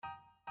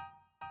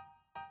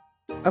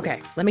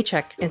Okay, let me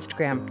check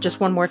Instagram just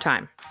one more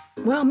time.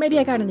 Well, maybe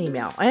I got an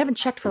email. I haven't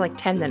checked for like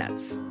 10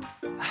 minutes.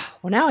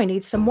 Well, now I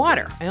need some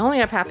water. I only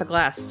have half a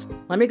glass.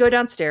 Let me go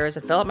downstairs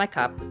and fill up my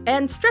cup.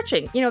 And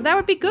stretching, that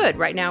would be good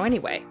right now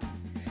anyway.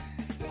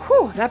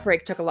 Whew, that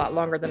break took a lot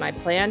longer than I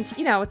planned.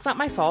 It's not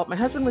my fault. My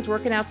husband was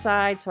working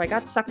outside, so I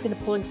got sucked into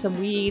pulling some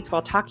weeds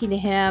while talking to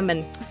him.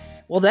 And,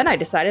 then I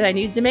decided I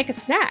needed to make a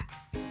snack.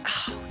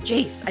 Oh,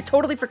 jeez, I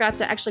totally forgot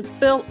to actually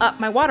fill up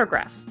my water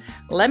glass.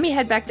 Let me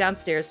head back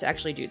downstairs to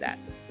actually do that.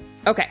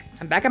 Okay,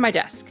 I'm back at my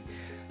desk.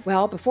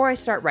 Well, before I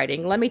start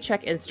writing, let me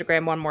check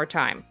Instagram one more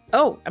time.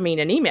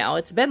 An email.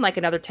 It's been like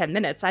another 10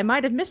 minutes. I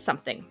might have missed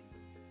something.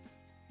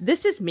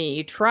 This is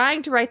me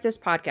trying to write this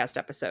podcast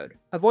episode.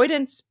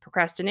 Avoidance,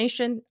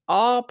 procrastination,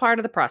 all part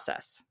of the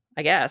process,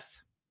 I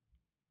guess.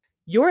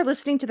 You're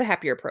listening to The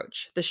Happier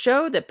Approach, the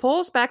show that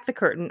pulls back the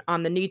curtain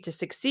on the need to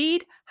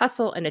succeed,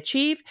 hustle, and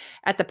achieve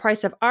at the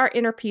price of our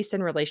inner peace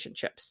and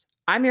relationships.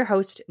 I'm your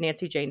host,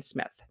 Nancy Jane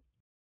Smith.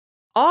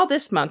 All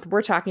this month,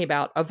 we're talking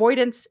about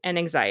avoidance and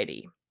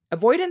anxiety.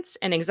 Avoidance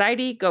and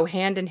anxiety go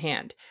hand in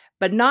hand,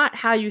 but not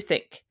how you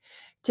think.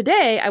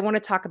 Today, I want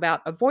to talk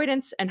about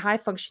avoidance and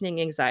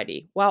high-functioning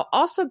anxiety, while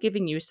also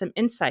giving you some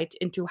insight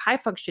into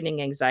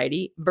high-functioning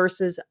anxiety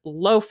versus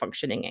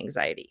low-functioning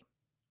anxiety.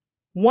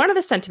 One of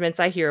the sentiments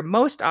I hear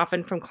most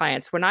often from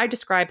clients when I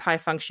describe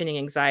high-functioning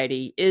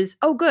anxiety is,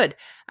 "Oh, good,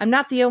 I'm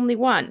not the only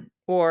one,"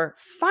 or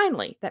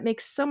 "Finally, that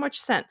makes so much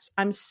sense.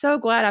 I'm so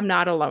glad I'm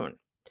not alone."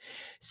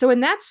 So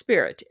in that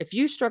spirit, if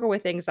you struggle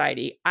with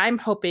anxiety, I'm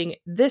hoping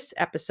this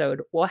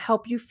episode will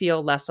help you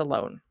feel less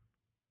alone.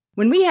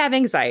 When we have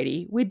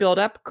anxiety, we build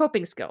up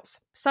coping skills,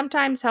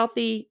 sometimes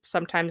healthy,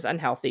 sometimes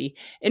unhealthy,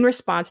 in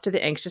response to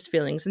the anxious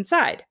feelings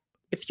inside.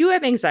 If you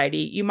have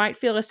anxiety, you might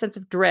feel a sense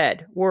of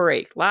dread,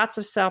 worry, lots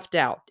of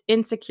self-doubt,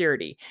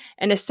 insecurity,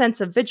 and a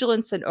sense of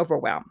vigilance and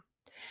overwhelm.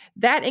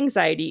 That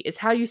anxiety is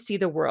how you see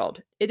the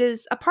world. It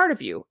is a part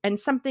of you and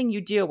something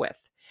you deal with.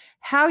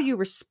 How you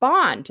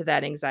respond to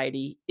that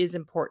anxiety is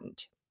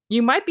important.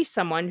 You might be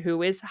someone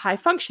who is high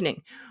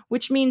functioning,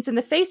 which means in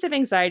the face of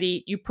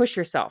anxiety, you push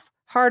yourself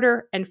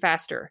harder and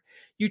faster.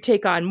 You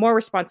take on more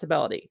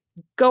responsibility,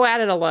 go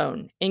at it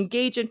alone,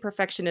 engage in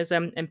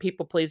perfectionism and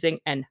people pleasing,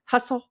 and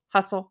hustle,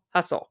 hustle,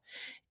 hustle.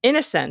 In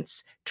a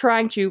sense,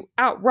 trying to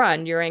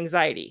outrun your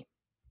anxiety.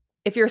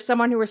 If you're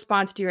someone who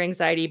responds to your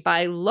anxiety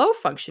by low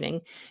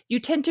functioning, you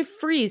tend to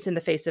freeze in the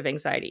face of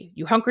anxiety.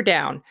 You hunker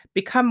down,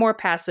 become more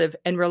passive,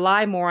 and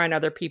rely more on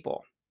other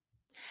people.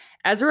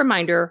 As a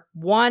reminder,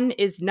 one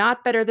is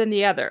not better than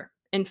the other.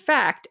 In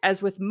fact,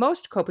 as with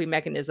most coping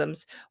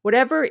mechanisms,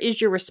 whatever is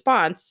your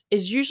response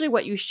is usually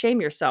what you shame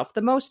yourself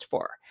the most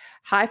for.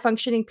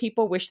 High-functioning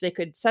people wish they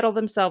could settle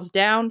themselves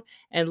down,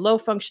 and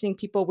low-functioning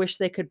people wish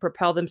they could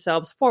propel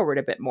themselves forward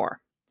a bit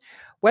more.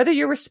 Whether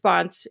your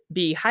response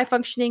be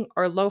high-functioning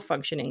or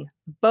low-functioning,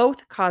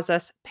 both cause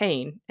us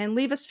pain and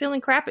leave us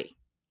feeling crappy.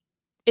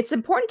 It's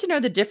important to know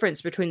the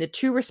difference between the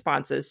two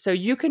responses so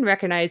you can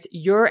recognize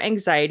your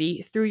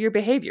anxiety through your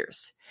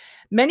behaviors.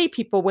 Many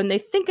people, when they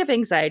think of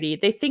anxiety,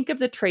 they think of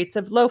the traits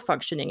of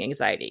low-functioning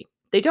anxiety.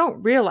 They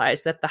don't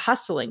realize that the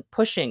hustling,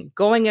 pushing,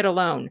 going it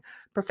alone,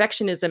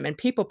 perfectionism, and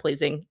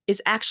people-pleasing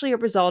is actually a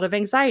result of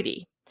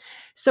anxiety.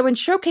 So in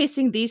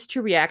showcasing these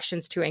two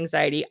reactions to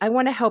anxiety, I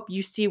want to help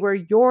you see where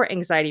your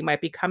anxiety might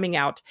be coming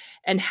out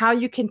and how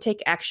you can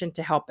take action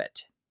to help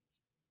it.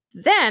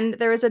 Then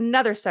there is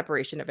another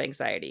separation of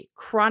anxiety,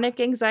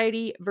 chronic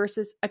anxiety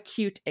versus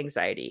acute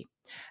anxiety.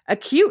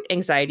 Acute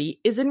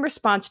anxiety is in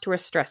response to a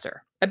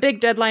stressor, a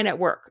big deadline at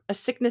work, a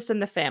sickness in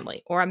the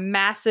family, or a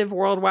massive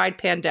worldwide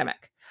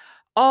pandemic.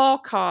 All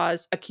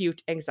cause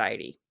acute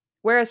anxiety,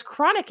 whereas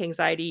chronic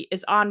anxiety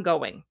is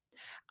ongoing.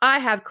 I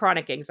have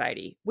chronic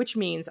anxiety, which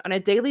means on a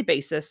daily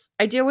basis,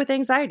 I deal with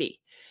anxiety.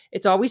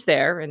 It's always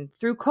there, and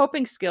through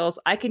coping skills,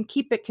 I can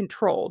keep it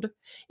controlled.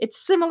 It's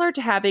similar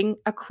to having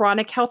a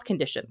chronic health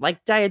condition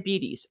like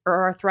diabetes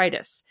or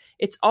arthritis.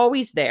 It's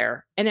always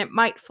there, and it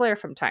might flare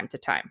from time to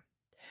time.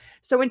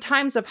 So in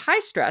times of high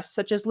stress,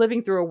 such as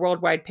living through a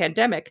worldwide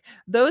pandemic,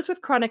 those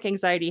with chronic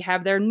anxiety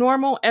have their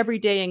normal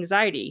everyday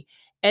anxiety,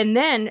 and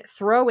then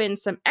throw in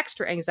some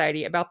extra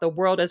anxiety about the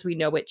world as we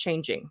know it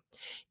changing.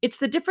 It's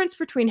the difference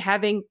between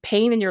having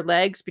pain in your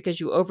legs because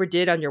you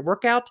overdid on your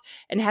workout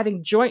and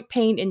having joint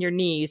pain in your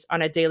knees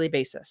on a daily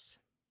basis.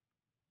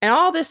 And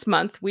all this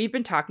month, we've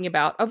been talking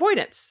about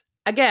avoidance.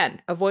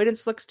 Again,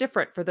 avoidance looks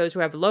different for those who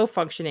have low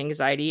functioning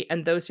anxiety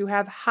and those who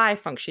have high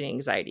functioning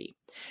anxiety.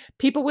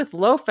 People with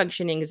low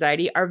functioning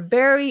anxiety are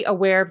very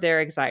aware of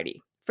their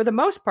anxiety. For the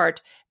most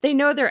part, they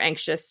know they're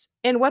anxious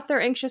and what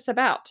they're anxious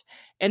about,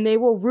 and they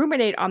will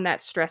ruminate on that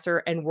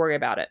stressor and worry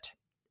about it.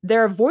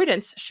 Their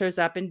avoidance shows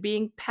up in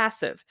being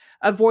passive,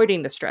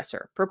 avoiding the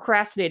stressor,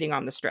 procrastinating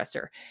on the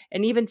stressor,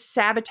 and even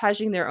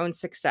sabotaging their own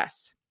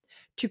success.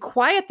 To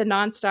quiet the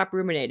nonstop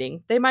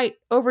ruminating, they might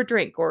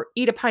overdrink or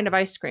eat a pint of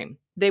ice cream.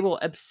 They will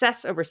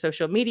obsess over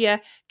social media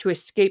to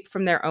escape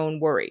from their own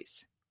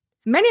worries.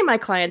 Many of my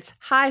clients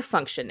high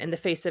function in the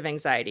face of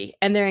anxiety,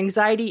 and their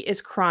anxiety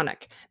is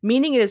chronic,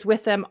 meaning it is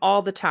with them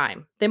all the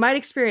time. They might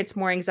experience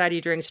more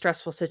anxiety during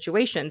stressful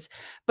situations,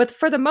 but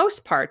for the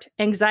most part,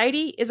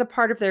 anxiety is a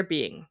part of their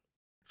being.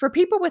 For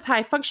people with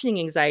high functioning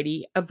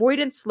anxiety,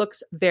 avoidance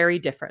looks very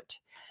different.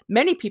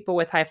 Many people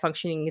with high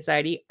functioning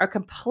anxiety are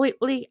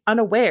completely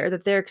unaware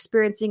that they're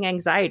experiencing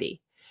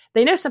anxiety.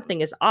 They know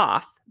something is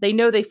off, they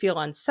know they feel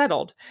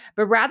unsettled,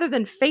 but rather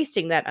than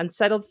facing that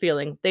unsettled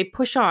feeling, they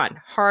push on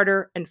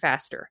harder and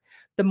faster.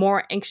 The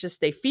more anxious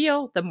they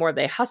feel, the more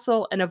they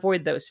hustle and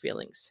avoid those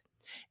feelings.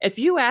 If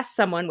you ask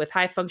someone with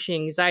high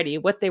functioning anxiety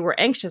what they were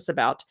anxious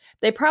about,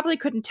 they probably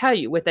couldn't tell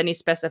you with any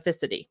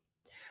specificity.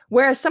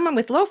 Whereas someone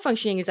with low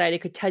functioning anxiety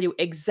could tell you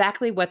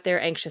exactly what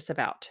they're anxious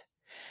about.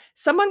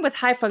 Someone with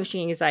high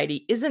functioning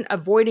anxiety isn't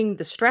avoiding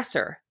the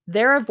stressor,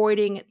 they're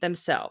avoiding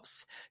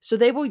themselves. So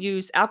they will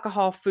use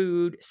alcohol,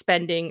 food,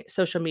 spending,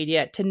 social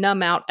media to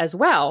numb out as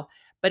well,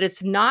 but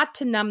it's not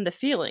to numb the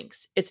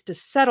feelings, it's to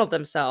settle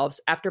themselves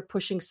after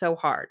pushing so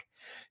hard.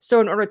 So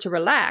in order to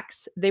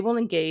relax, they will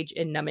engage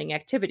in numbing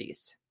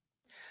activities.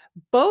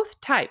 Both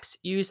types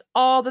use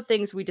all the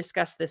things we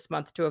discussed this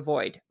month to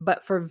avoid,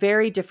 but for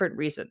very different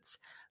reasons.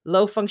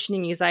 Low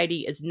functioning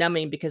anxiety is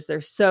numbing because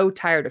they're so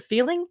tired of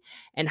feeling,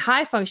 and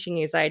high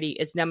functioning anxiety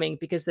is numbing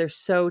because they're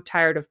so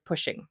tired of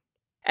pushing.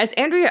 As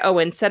Andrea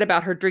Owen said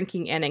about her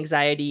drinking and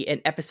anxiety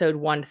in episode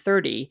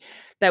 130,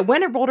 that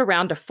when it rolled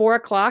around to 4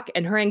 o'clock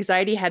and her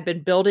anxiety had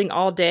been building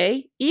all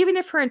day, even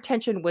if her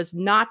intention was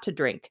not to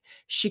drink,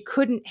 she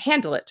couldn't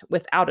handle it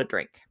without a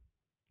drink.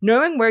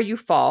 Knowing where you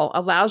fall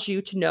allows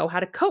you to know how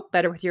to cope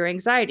better with your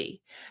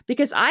anxiety.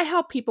 Because I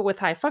help people with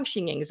high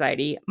functioning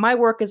anxiety, my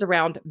work is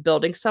around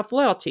building self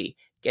loyalty,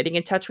 getting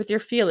in touch with your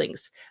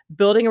feelings,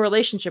 building a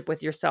relationship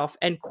with yourself,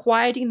 and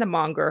quieting the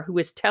monger who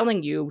is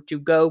telling you to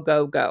go,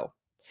 go, go.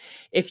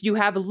 If you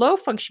have low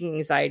functioning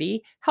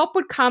anxiety, help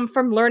would come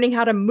from learning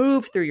how to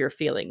move through your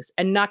feelings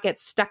and not get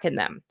stuck in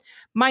them,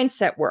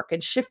 mindset work,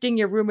 and shifting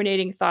your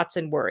ruminating thoughts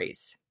and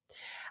worries.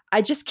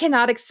 I just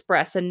cannot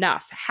express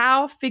enough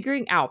how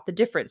figuring out the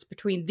difference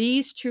between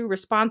these two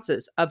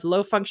responses of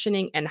low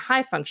functioning and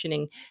high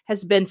functioning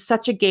has been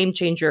such a game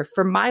changer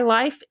for my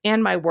life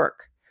and my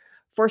work.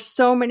 For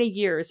so many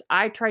years,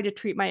 I tried to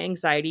treat my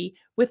anxiety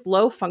with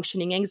low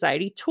functioning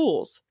anxiety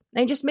tools.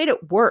 And I just made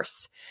it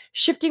worse.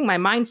 Shifting my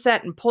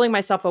mindset and pulling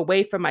myself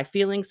away from my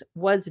feelings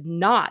was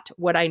not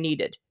what I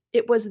needed.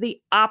 It was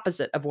the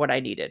opposite of what I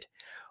needed.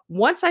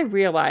 Once I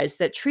realized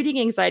that treating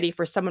anxiety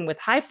for someone with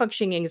high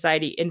functioning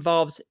anxiety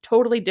involves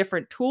totally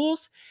different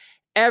tools,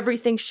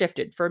 everything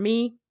shifted for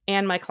me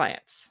and my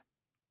clients.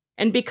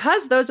 And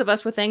because those of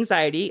us with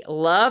anxiety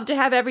love to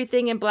have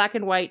everything in black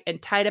and white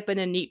and tied up in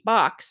a neat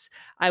box,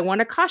 I want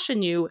to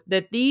caution you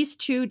that these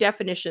two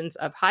definitions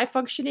of high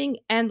functioning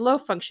and low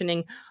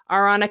functioning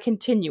are on a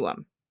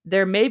continuum.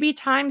 There may be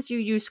times you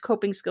use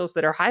coping skills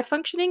that are high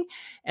functioning,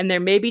 and there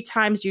may be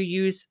times you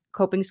use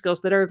coping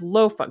skills that are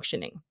low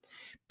functioning.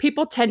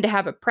 People tend to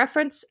have a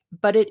preference,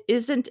 but it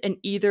isn't an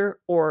either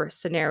or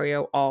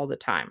scenario all the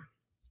time.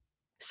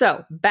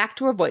 So back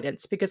to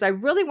avoidance, because I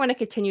really want to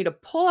continue to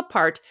pull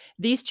apart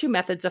these two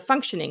methods of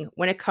functioning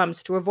when it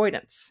comes to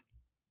avoidance.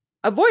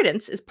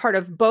 Avoidance is part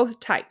of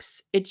both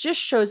types. It just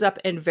shows up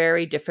in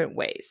very different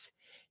ways.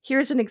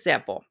 Here's an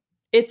example.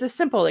 It's a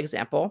simple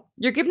example.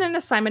 You're given an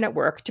assignment at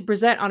work to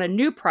present on a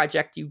new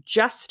project you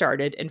just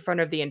started in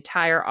front of the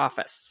entire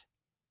office.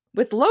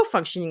 With low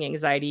functioning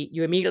anxiety,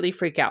 you immediately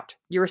freak out.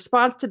 Your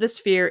response to this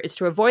fear is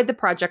to avoid the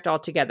project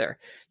altogether.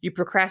 You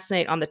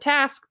procrastinate on the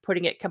task,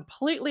 putting it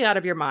completely out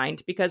of your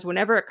mind because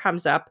whenever it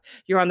comes up,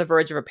 you're on the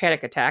verge of a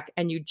panic attack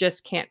and you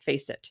just can't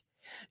face it.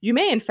 You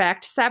may, in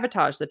fact,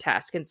 sabotage the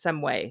task in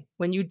some way.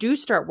 When you do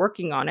start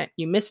working on it,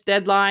 you miss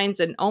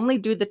deadlines and only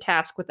do the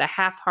task with a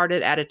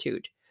half-hearted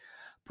attitude.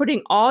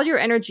 Putting all your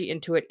energy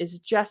into it is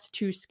just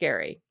too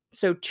scary.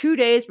 So 2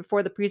 days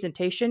before the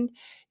presentation,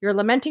 you're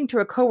lamenting to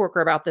a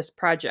coworker about this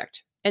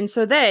project. And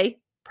so they,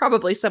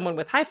 probably someone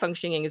with high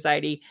functioning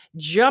anxiety,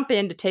 jump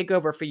in to take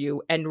over for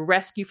you and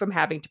rescue from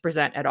having to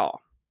present at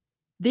all.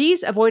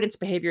 These avoidance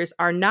behaviors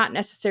are not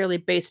necessarily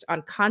based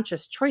on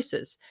conscious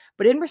choices,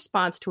 but in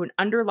response to an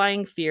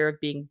underlying fear of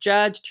being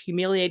judged,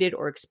 humiliated,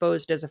 or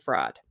exposed as a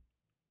fraud.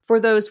 For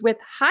those with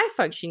high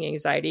functioning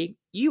anxiety,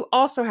 you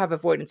also have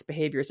avoidance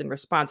behaviors in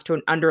response to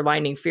an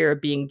underlying fear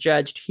of being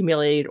judged,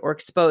 humiliated, or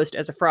exposed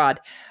as a fraud,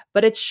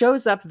 but it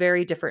shows up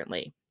very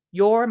differently.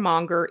 Your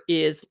monger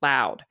is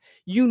loud.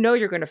 You know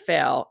you're going to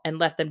fail and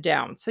let them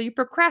down, so you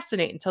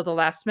procrastinate until the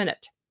last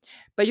minute.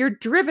 But you're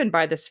driven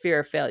by this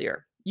fear of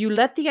failure. You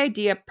let the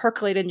idea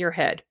percolate in your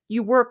head.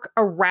 You work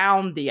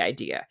around the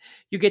idea.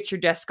 You get your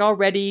desk all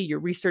ready. You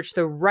research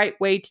the right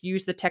way to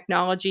use the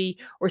technology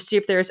or see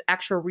if there's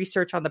actual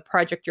research on the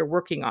project you're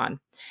working on.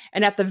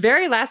 And at the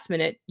very last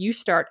minute, you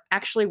start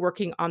actually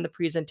working on the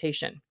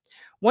presentation.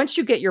 Once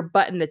you get your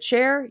butt in the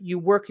chair, you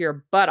work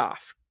your butt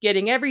off.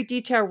 Getting every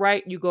detail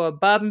right, you go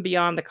above and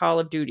beyond the call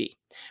of duty.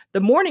 The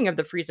morning of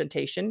the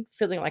presentation,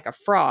 feeling like a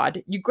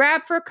fraud, you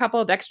grab for a couple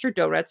of extra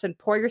donuts and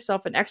pour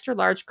yourself an extra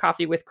large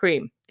coffee with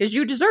cream, because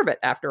you deserve it,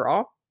 after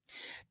all.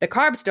 The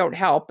carbs don't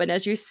help, and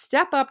as you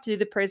step up to do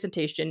the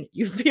presentation,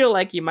 you feel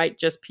like you might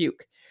just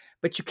puke.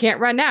 But you can't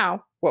run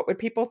now. What would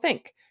people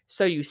think?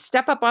 So you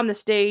step up on the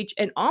stage,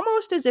 and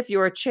almost as if you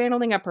are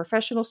channeling a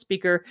professional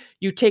speaker,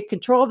 you take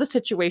control of the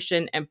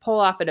situation and pull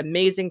off an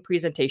amazing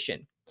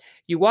presentation.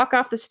 You walk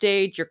off the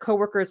stage, your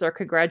coworkers are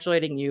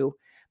congratulating you,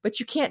 but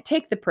you can't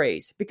take the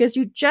praise because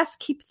you just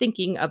keep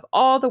thinking of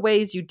all the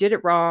ways you did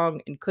it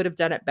wrong and could have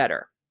done it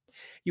better.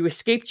 You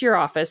escape to your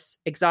office,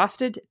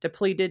 exhausted,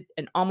 depleted,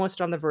 and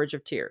almost on the verge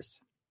of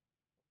tears.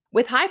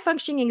 With high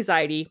functioning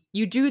anxiety,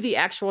 you do the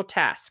actual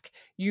task.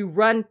 You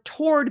run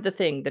toward the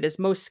thing that is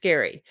most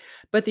scary.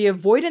 But the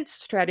avoidance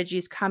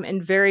strategies come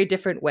in very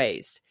different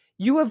ways.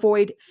 You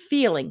avoid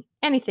feeling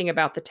anything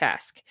about the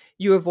task.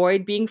 You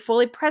avoid being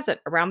fully present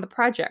around the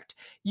project.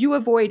 You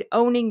avoid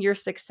owning your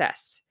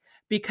success.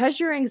 Because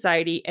your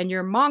anxiety and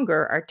your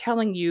monger are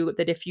telling you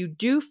that if you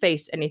do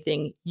face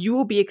anything, you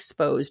will be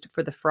exposed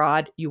for the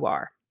fraud you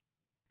are.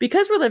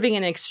 Because we're living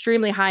in an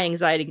extremely high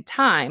anxiety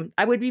time,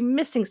 I would be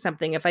missing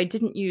something if I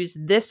didn't use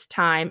this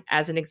time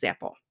as an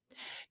example.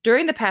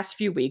 During the past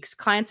few weeks,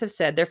 clients have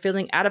said they're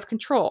feeling out of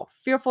control,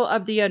 fearful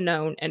of the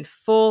unknown, and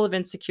full of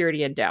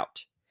insecurity and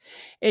doubt.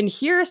 And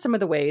here are some of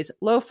the ways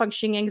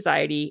low-functioning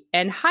anxiety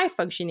and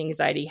high-functioning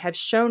anxiety have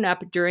shown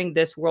up during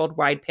this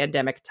worldwide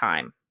pandemic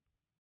time.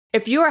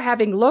 If you are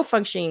having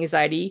low-functioning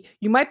anxiety,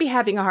 you might be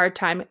having a hard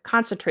time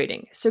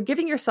concentrating. So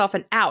giving yourself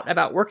an out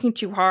about working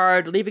too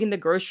hard, leaving the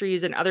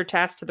groceries and other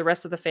tasks to the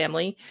rest of the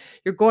family,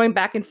 you're going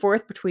back and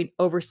forth between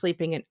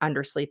oversleeping and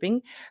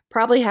undersleeping,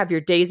 probably have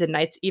your days and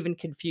nights even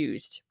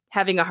confused,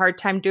 having a hard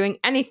time doing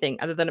anything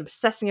other than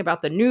obsessing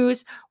about the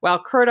news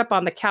while curled up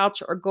on the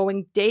couch, or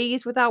going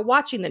days without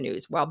watching the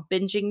news while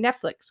binging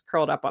Netflix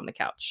curled up on the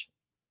couch.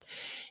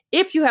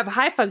 If you have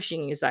high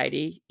functioning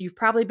anxiety, you've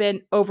probably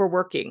been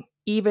overworking,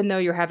 even though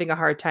you're having a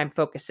hard time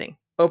focusing,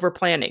 over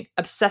planning,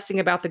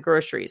 obsessing about the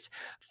groceries,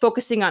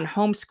 focusing on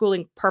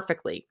homeschooling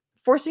perfectly,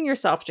 forcing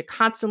yourself to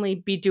constantly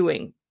be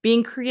doing,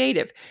 being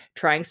creative,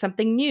 trying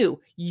something new,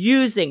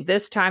 using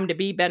this time to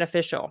be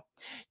beneficial.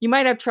 You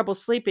might have trouble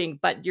sleeping,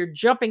 but you're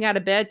jumping out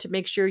of bed to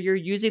make sure you're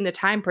using the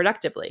time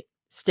productively,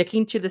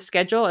 sticking to the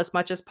schedule as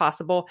much as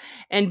possible,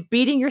 and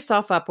beating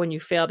yourself up when you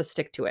fail to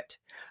stick to it.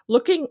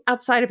 Looking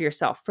outside of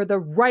yourself for the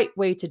right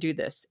way to do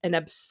this, and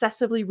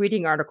obsessively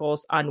reading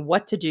articles on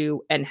what to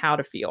do and how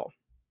to feel.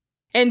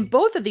 And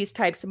both of these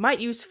types might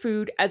use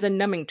food as a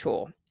numbing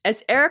tool.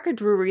 As Erica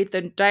Drury,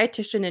 the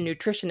dietitian and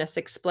nutritionist,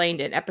 explained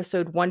in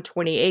episode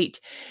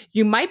 128,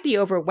 you might be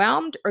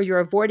overwhelmed, or you're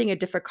avoiding a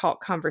difficult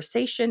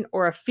conversation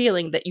or a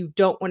feeling that you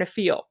don't want to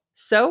feel.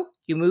 So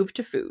you move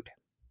to food.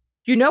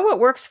 You know what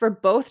works for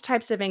both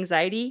types of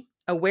anxiety?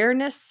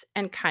 Awareness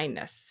and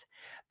kindness.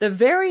 The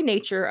very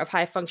nature of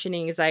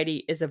high-functioning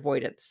anxiety is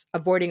avoidance,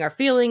 avoiding our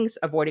feelings,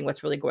 avoiding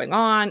what's really going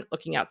on,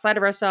 looking outside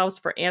of ourselves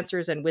for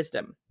answers and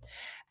wisdom.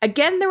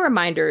 Again, the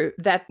reminder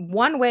that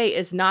one way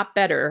is not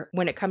better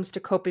when it comes to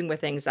coping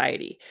with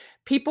anxiety.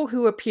 People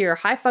who appear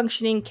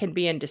high-functioning can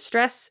be in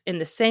distress in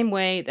the same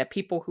way that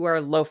people who are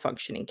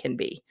low-functioning can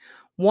be.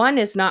 One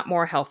is not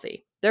more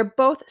healthy. They're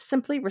both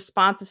simply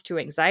responses to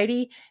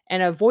anxiety,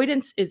 and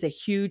avoidance is a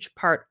huge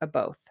part of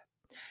both.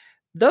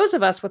 Those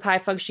of us with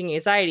high-functioning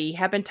anxiety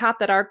have been taught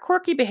that our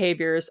quirky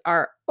behaviors,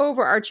 our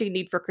overarching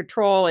need for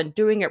control and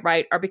doing it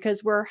right, are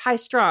because we're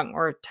high-strung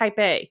or type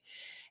A.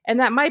 And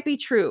that might be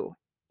true.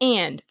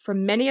 And for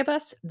many of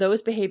us,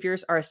 those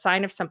behaviors are a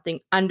sign of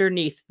something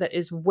underneath that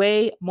is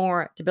way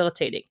more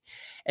debilitating.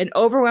 An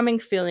overwhelming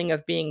feeling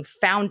of being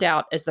found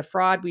out as the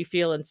fraud we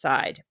feel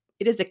inside.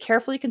 It is a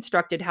carefully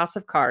constructed house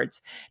of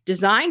cards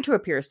designed to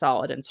appear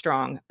solid and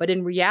strong, but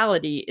in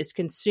reality is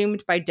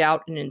consumed by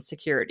doubt and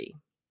insecurity.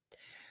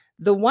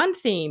 The one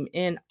theme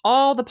in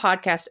all the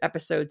podcast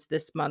episodes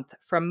this month,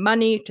 from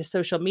money to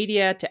social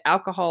media to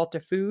alcohol to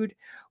food,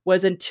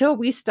 was until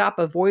we stop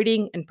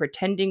avoiding and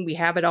pretending we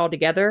have it all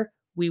together,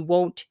 we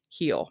won't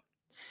heal.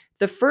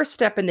 The first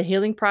step in the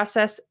healing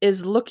process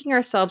is looking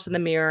ourselves in the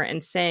mirror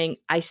and saying,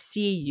 I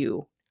see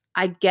you.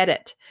 I get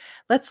it.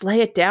 Let's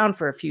lay it down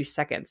for a few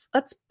seconds.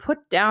 Let's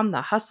put down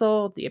the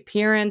hustle, the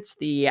appearance,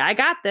 the I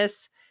got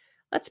this.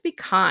 Let's be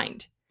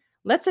kind.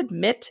 Let's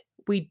admit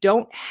we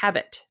don't have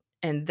it.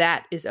 And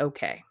that is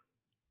okay.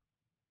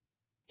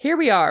 Here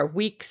we are,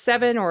 week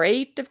 7 or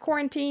 8 of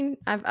quarantine.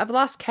 I've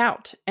lost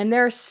count, and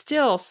there are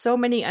still so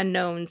many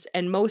unknowns,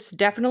 and most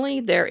definitely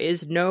there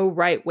is no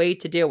right way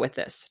to deal with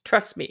this.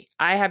 Trust me,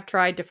 I have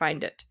tried to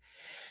find it.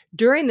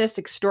 During this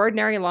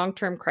extraordinary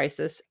long-term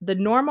crisis, the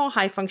normal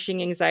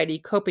high-functioning anxiety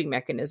coping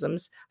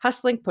mechanisms,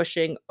 hustling,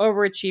 pushing,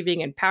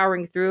 overachieving, and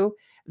powering through,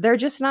 they're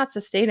just not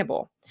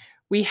sustainable.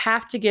 We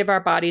have to give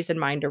our bodies and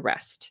mind a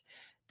rest.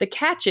 The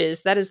catch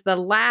is that is the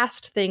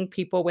last thing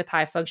people with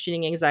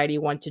high-functioning anxiety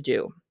want to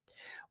do.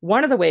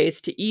 One of the ways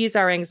to ease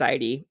our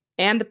anxiety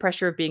and the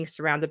pressure of being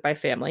surrounded by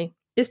family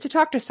is to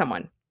talk to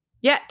someone.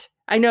 Yet,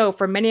 I know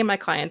for many of my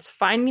clients,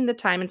 finding the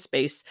time and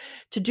space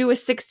to do a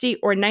 60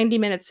 or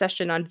 90-minute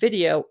session on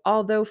video,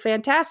 although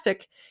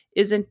fantastic,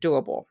 isn't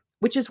doable,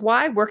 which is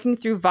why working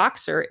through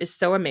Voxer is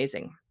so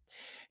amazing.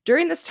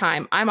 During this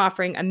time, I'm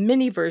offering a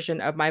mini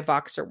version of my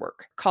Voxer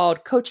work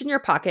called Coach in Your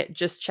Pocket,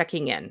 Just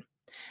Checking In.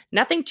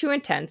 Nothing too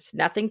intense,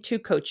 nothing too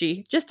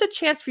coachy, just a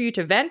chance for you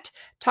to vent,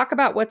 talk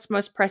about what's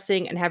most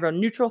pressing, and have a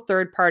neutral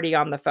third party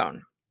on the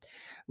phone.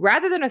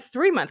 Rather than a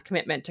 3-month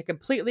commitment to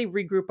completely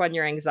regroup on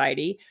your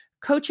anxiety,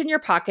 Coach in Your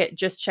Pocket,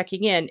 Just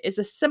Checking In is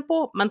a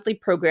simple monthly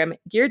program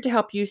geared to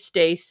help you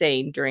stay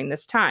sane during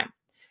this time.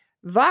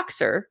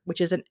 Voxer, which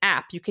is an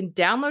app you can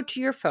download to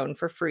your phone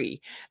for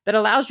free that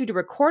allows you to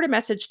record a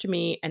message to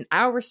me and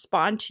I'll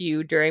respond to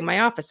you during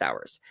my office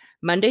hours,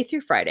 Monday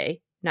through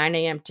Friday, 9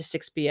 a.m. to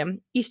 6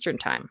 p.m. Eastern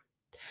Time.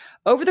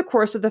 Over the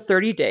course of the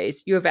 30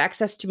 days, you have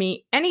access to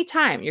me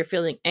anytime you're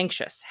feeling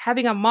anxious,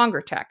 having a monger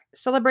attack,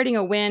 celebrating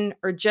a win,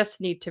 or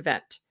just need to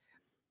vent.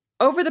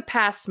 Over the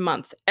past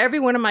month, every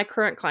one of my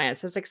current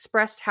clients has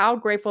expressed how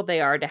grateful they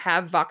are to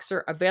have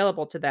Voxer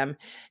available to them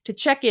to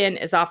check in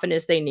as often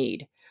as they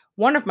need.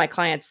 One of my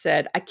clients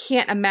said, "I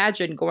can't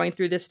imagine going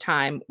through this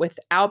time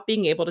without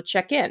being able to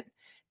check in.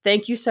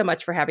 Thank you so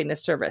much for having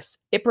this service.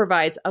 It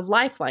provides a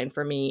lifeline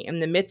for me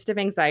in the midst of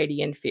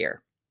anxiety and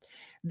fear."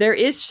 There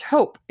is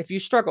hope if you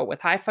struggle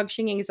with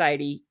high-functioning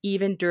anxiety,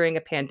 even during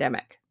a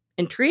pandemic.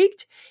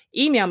 Intrigued?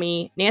 Email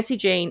me,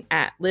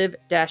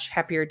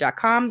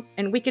 nancykjane@live-happier.com,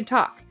 and we can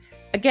talk.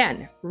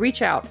 Again,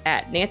 reach out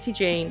at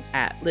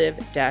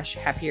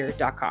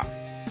nancykjane@live-happier.com.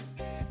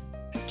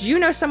 Do you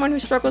know someone who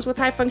struggles with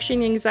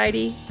high-functioning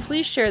anxiety?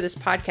 Please share this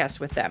podcast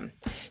with them.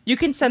 You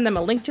can send them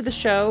a link to the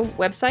show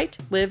website,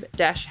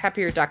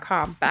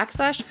 live-happier.com/,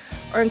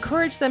 or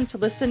encourage them to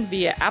listen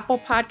via Apple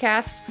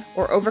Podcast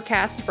or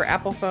Overcast for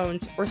Apple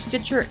phones, or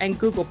Stitcher and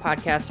Google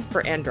Podcast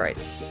for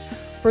Androids.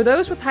 For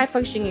those with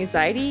high-functioning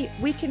anxiety,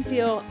 we can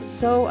feel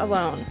so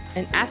alone,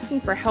 and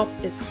asking for help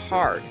is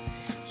hard.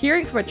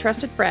 Hearing from a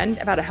trusted friend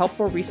about a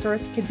helpful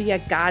resource can be a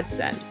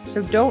godsend,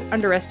 so don't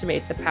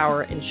underestimate the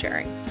power in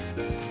sharing.